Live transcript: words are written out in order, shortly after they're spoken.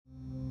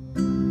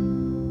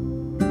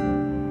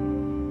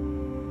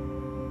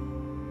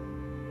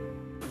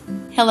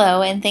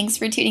Hello, and thanks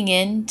for tuning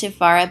in to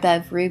Far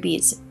Above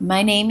Rubies.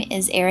 My name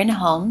is Erin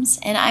Holmes,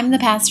 and I'm the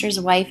pastor's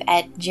wife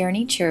at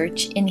Journey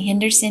Church in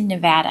Henderson,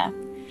 Nevada.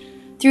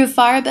 Through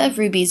Far Above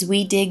Rubies,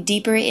 we dig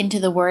deeper into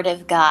the Word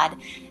of God,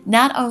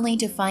 not only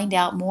to find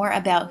out more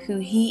about who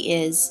He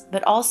is,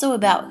 but also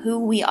about who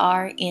we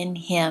are in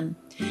Him.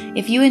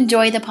 If you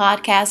enjoy the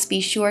podcast,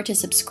 be sure to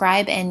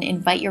subscribe and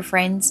invite your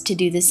friends to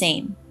do the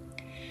same.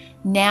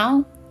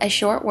 Now, a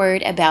short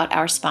word about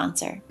our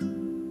sponsor.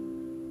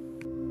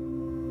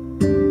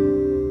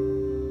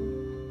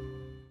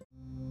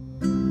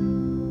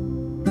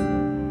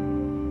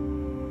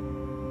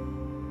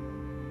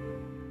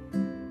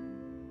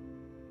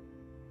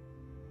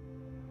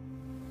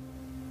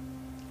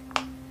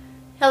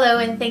 Hello,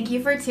 and thank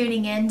you for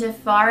tuning in to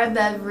Far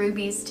Above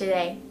Rubies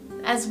today.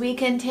 As we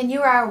continue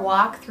our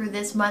walk through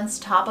this month's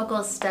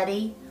topical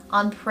study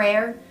on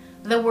prayer,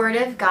 the Word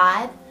of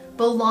God,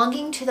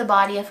 belonging to the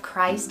body of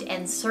Christ,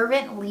 and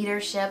servant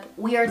leadership,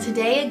 we are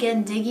today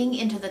again digging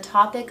into the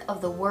topic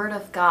of the Word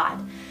of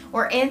God.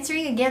 We're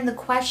answering again the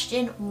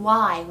question,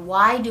 why?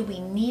 Why do we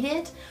need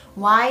it?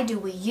 Why do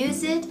we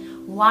use it?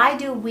 Why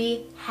do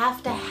we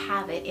have to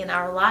have it in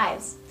our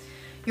lives?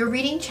 Your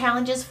reading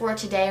challenges for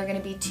today are going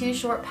to be two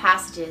short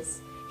passages,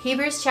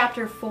 Hebrews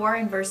chapter 4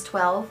 and verse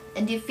 12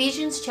 and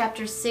Ephesians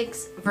chapter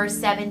 6 verse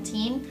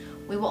 17.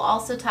 We will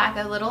also talk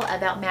a little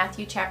about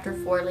Matthew chapter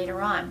 4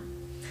 later on.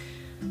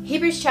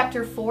 Hebrews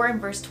chapter 4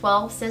 and verse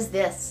 12 says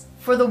this,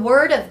 "For the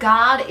word of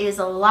God is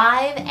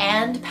alive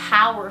and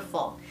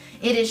powerful.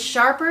 It is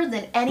sharper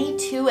than any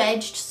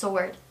two-edged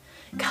sword,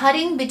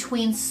 cutting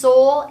between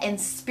soul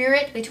and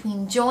spirit,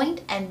 between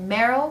joint and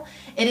marrow.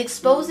 It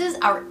exposes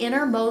our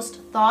innermost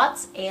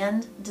thoughts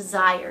and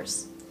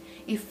desires."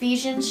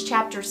 Ephesians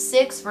chapter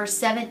 6 verse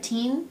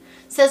 17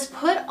 says,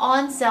 "Put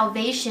on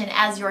salvation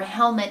as your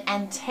helmet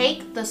and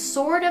take the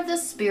sword of the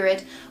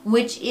Spirit,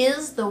 which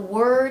is the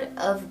word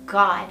of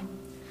God."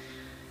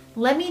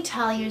 Let me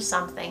tell you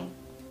something.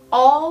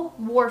 All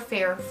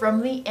warfare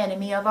from the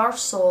enemy of our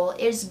soul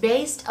is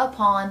based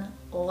upon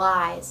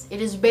lies.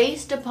 It is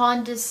based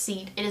upon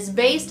deceit. It is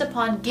based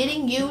upon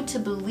getting you to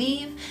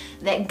believe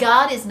that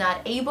God is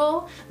not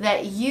able,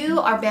 that you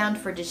are bound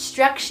for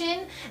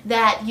destruction,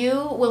 that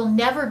you will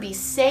never be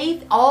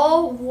saved.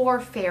 All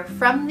warfare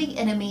from the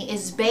enemy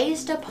is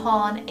based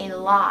upon a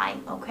lie,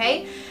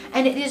 okay?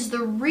 And it is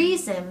the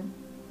reason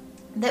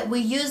that we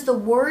use the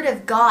Word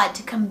of God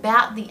to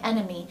combat the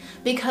enemy,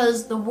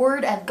 because the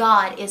Word of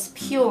God is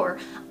pure,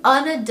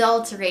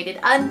 unadulterated,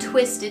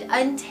 untwisted,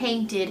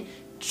 untainted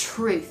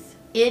truth.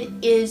 It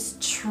is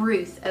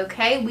truth,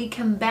 okay? We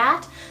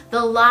combat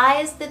the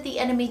lies that the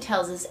enemy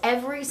tells us,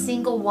 every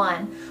single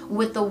one,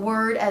 with the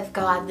Word of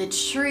God, the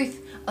truth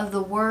of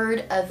the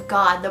Word of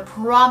God, the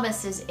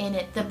promises in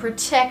it, the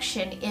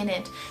protection in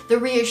it, the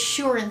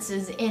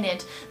reassurances in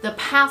it, the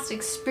past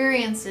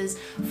experiences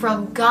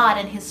from God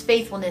and His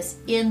faithfulness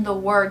in the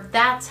Word.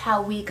 That's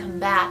how we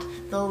combat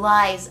the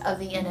lies of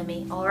the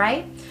enemy, all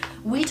right?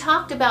 We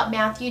talked about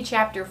Matthew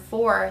chapter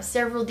 4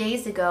 several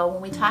days ago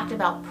when we talked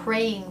about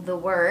praying the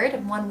Word,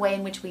 and one way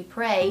in which we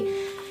pray.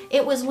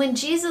 It was when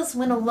Jesus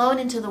went alone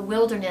into the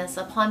wilderness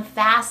upon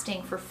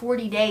fasting for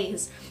 40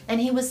 days, and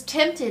He was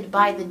tempted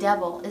by the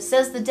devil. It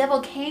says the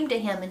devil came to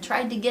Him and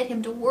tried to get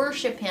Him to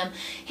worship Him.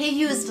 He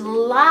used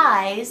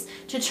lies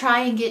to try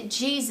and get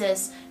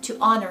Jesus to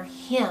honor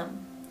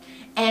Him.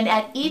 And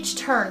at each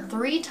turn,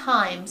 3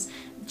 times,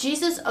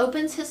 Jesus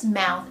opens His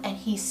mouth and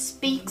He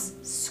speaks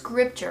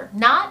scripture.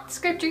 Not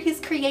scripture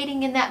He's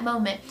creating in that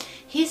moment.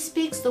 He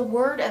speaks the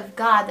Word of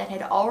God that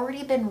had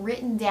already been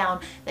written down,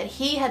 that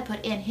He had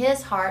put in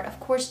His heart. Of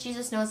course,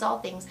 Jesus knows all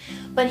things,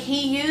 but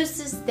He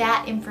uses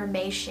that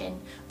information,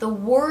 the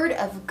Word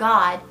of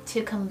God,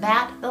 to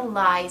combat the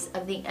lies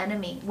of the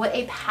enemy. What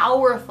a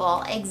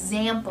powerful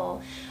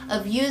example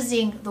of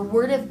using the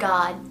Word of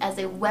God as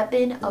a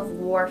weapon of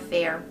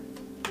warfare.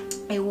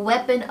 A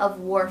weapon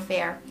of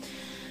warfare.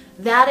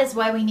 That is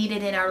why we need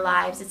it in our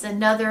lives. It's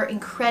another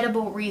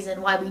incredible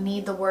reason why we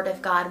need the Word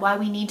of God, why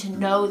we need to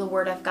know the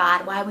Word of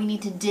God, why we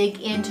need to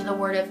dig into the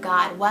Word of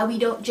God, why we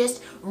don't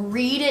just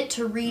read it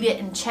to read it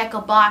and check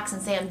a box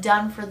and say, I'm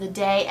done for the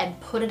day,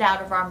 and put it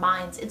out of our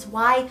minds. It's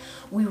why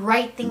we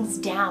write things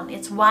down.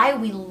 It's why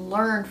we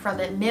learn from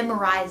it,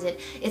 memorize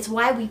it. It's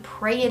why we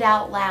pray it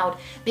out loud,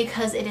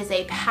 because it is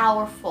a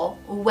powerful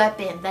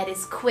weapon that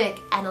is quick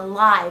and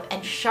alive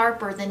and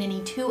sharper than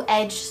any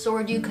two-edged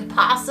sword you could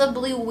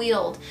possibly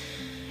wield.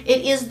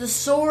 It is the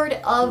sword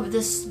of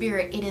the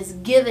Spirit. It is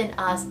given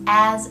us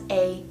as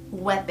a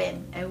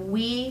weapon, and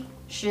we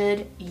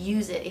should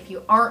use it. If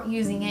you aren't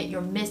using it,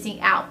 you're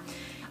missing out.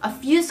 A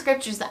few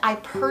scriptures that I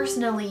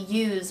personally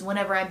use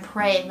whenever I'm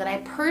praying, that I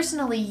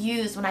personally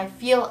use when I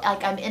feel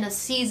like I'm in a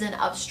season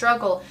of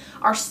struggle,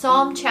 are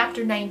Psalm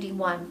chapter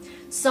 91,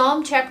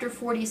 Psalm chapter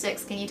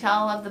 46. Can you tell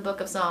I love the book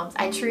of Psalms?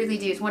 I truly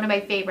do. It's one of my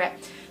favorite.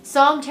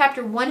 Psalm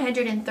chapter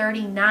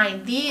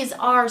 139. These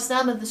are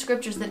some of the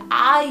scriptures that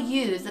I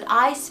use, that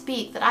I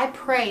speak, that I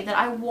pray, that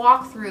I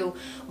walk through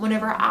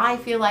whenever I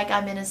feel like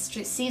I'm in a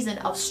season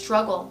of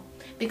struggle.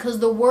 because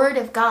the Word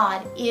of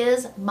God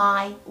is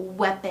my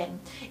weapon.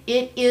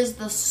 It is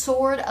the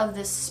sword of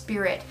the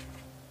Spirit.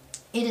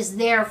 It is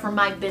there for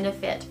my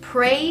benefit.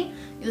 Pray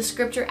the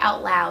scripture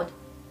out loud.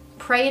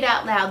 Pray it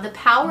out loud. The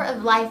power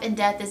of life and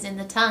death is in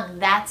the tongue.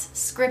 That's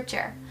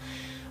scripture.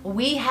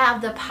 We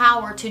have the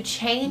power to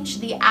change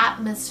the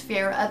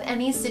atmosphere of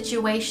any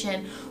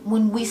situation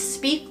when we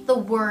speak the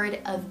word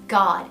of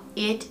God.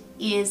 It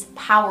is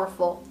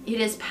powerful.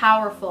 It is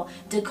powerful.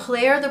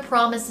 Declare the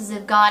promises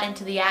of God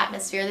into the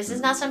atmosphere. This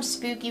is not some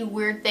spooky,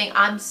 weird thing.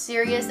 I'm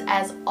serious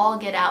as all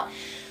get out.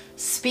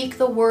 Speak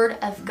the word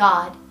of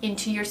God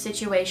into your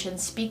situation.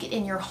 Speak it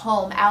in your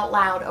home out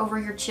loud, over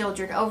your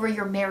children, over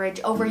your marriage,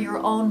 over your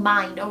own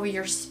mind, over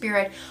your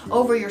spirit,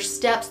 over your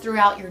steps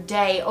throughout your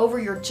day, over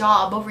your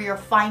job, over your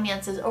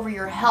finances, over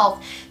your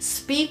health.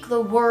 Speak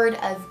the word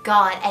of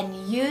God and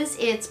use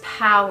its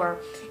power.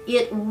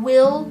 It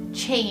will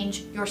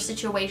change your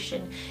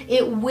situation.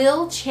 It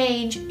will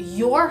change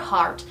your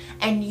heart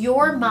and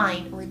your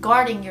mind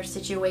regarding your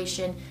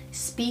situation.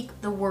 Speak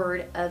the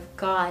word of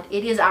God.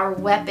 It is our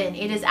weapon.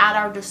 It is at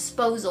our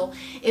disposal.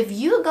 If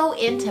you go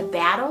into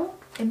battle,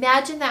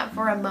 imagine that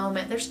for a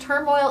moment. There's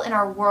turmoil in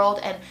our world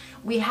and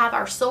we have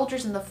our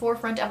soldiers in the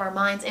forefront of our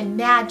minds.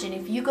 Imagine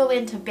if you go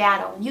into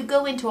battle, you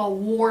go into a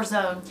war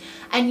zone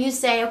and you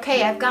say,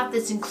 okay, I've got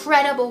this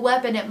incredible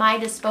weapon at my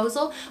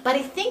disposal, but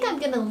I think I'm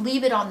going to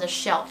leave it on the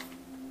shelf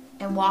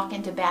and walk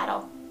into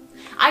battle.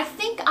 I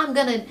think I'm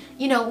going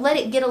to, let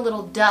it get a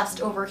little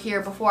dust over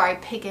here before I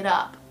pick it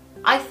up.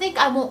 I think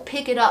I won't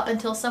pick it up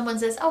until someone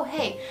says, oh,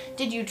 hey,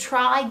 did you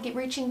try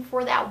reaching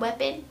for that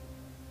weapon?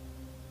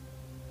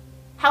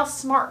 How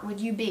smart would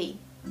you be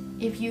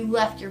if you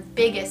left your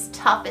biggest,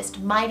 toughest,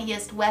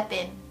 mightiest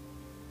weapon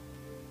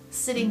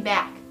sitting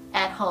back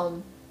at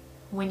home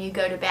when you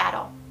go to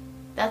battle?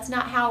 That's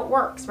not how it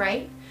works,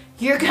 right?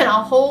 You're going to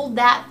hold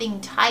that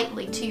thing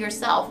tightly to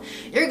yourself.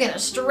 You're going to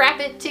strap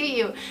it to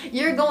you.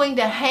 You're going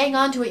to hang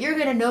on to it. You're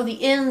going to know the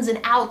ins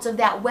and outs of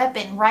that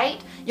weapon, right?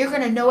 You're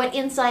going to know it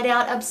inside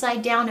out,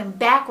 upside down, and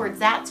backwards.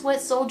 That's what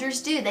soldiers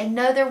do. They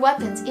know their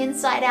weapons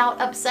inside out,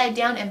 upside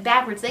down, and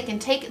backwards. They can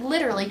take it,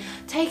 literally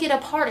take it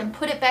apart and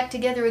put it back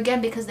together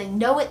again because they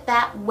know it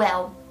that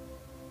well.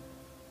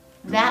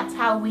 That's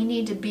how we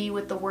need to be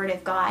with the Word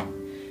of God.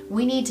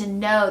 We need to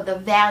know the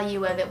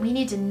value of it. We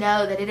need to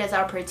know that it is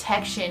our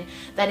protection,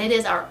 that it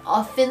is our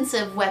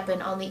offensive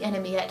weapon on the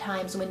enemy at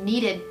times when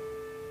needed.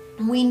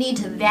 We need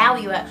to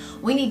value it.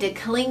 We need to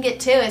cling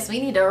it to us.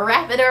 We need to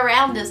wrap it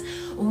around us.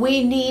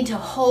 We need to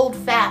hold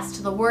fast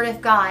to the Word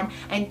of God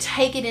and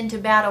take it into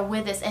battle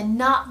with us and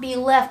not be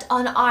left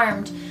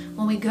unarmed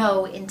when we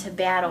go into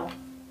battle.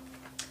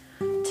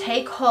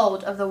 Take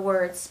hold of the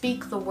Word,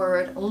 speak the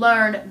Word,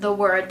 learn the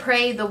Word,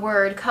 pray the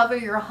Word, cover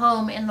your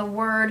home in the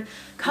Word,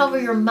 cover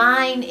your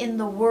mind in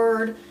the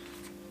Word.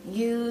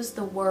 Use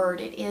the Word.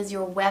 It is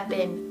your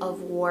weapon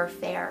of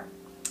warfare.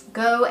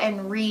 Go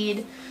and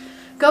read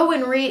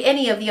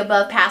any of the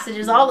above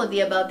passages, all of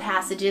the above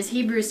passages.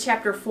 Hebrews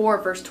chapter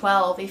 4, verse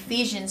 12,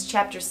 Ephesians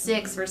chapter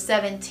 6, verse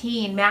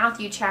 17,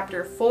 Matthew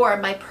chapter 4.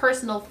 My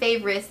personal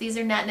favorites, these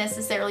are not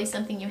necessarily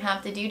something you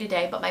have to do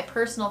today, but my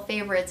personal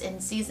favorites in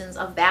seasons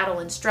of battle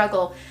and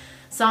struggle.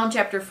 Psalm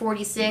chapter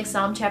 46,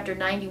 Psalm chapter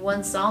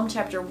 91, Psalm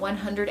chapter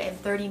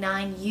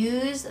 139.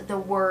 Use the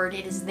Word.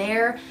 It is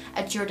there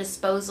at your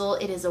disposal.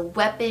 It is a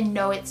weapon.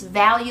 Know its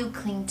value.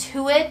 Cling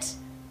to it.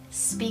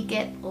 Speak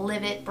it.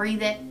 Live it.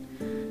 Breathe it.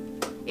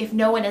 If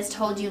no one has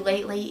told you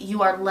lately,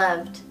 you are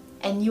loved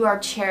and you are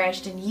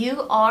cherished and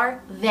you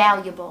are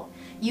valuable.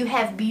 You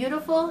have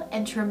beautiful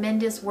and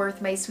tremendous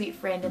worth, my sweet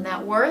friend, and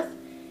that worth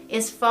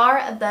is far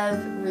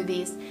above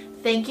rubies.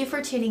 Thank you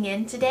for tuning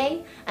in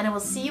today, and I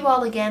will see you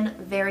all again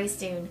very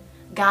soon.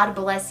 God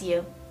bless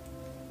you.